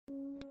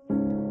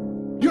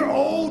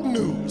old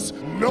news.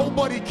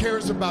 Nobody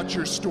cares about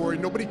your story.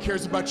 Nobody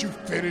cares about you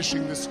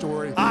finishing the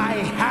story. I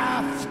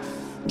have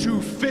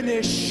to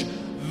finish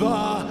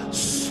the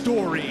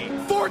story.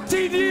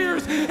 14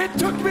 years it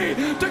took me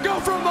to go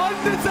from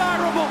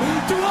undesirable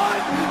to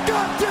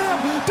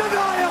un-goddamn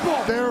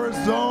deniable. There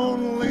is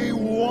only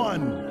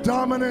one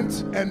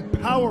dominant and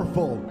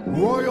powerful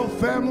royal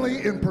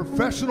family in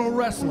professional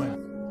wrestling.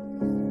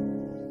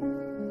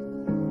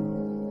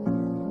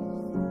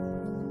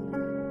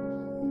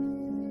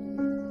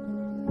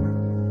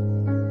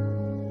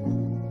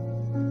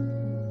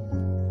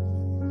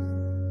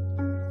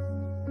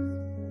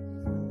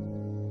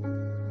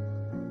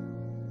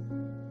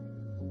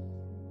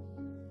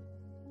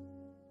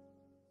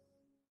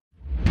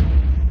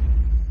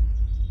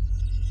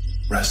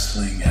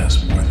 Wrestling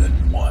has more than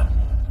one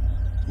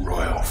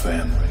royal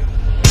family.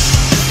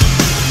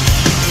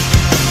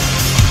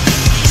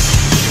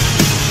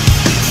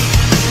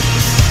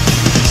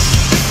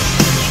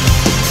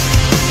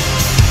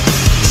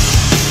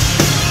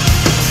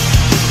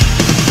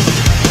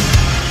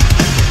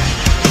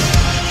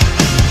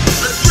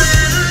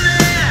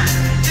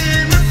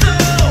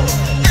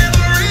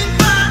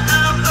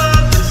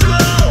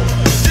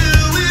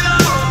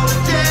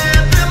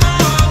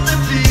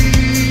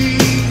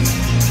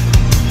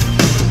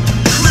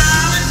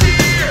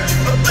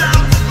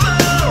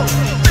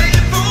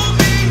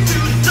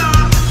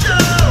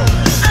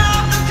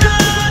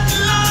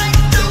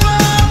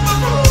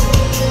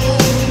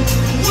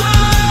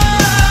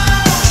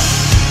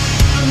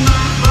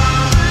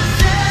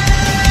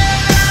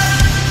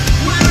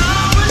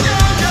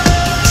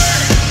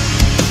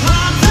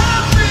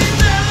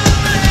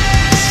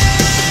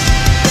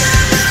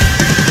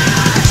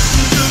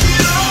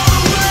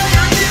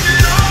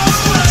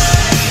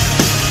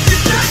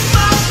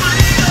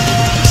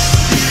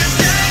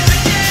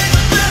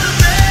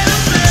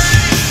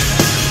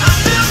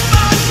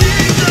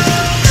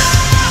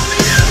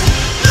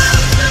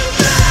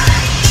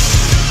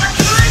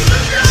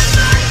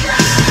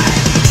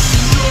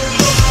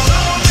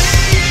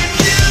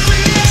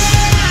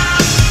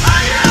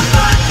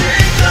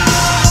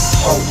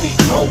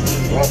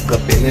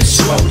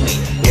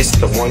 It's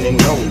the one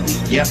and only,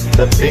 yep,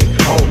 the big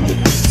homie.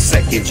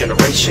 Second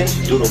generation,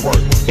 do the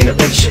work,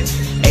 innovation.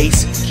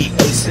 Ace, keep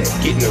acing,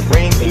 get in the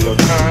ring in no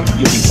time,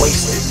 you'll be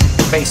wasted.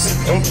 Face it,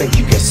 don't think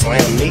you can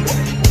slam me.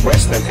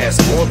 Wrestling has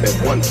more than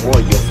one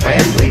royal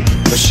family.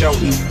 For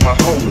Shody, my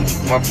homie,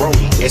 my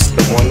brody, it's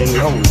the one and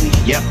only,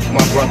 yep,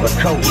 my brother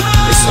Cody,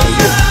 it's on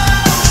you.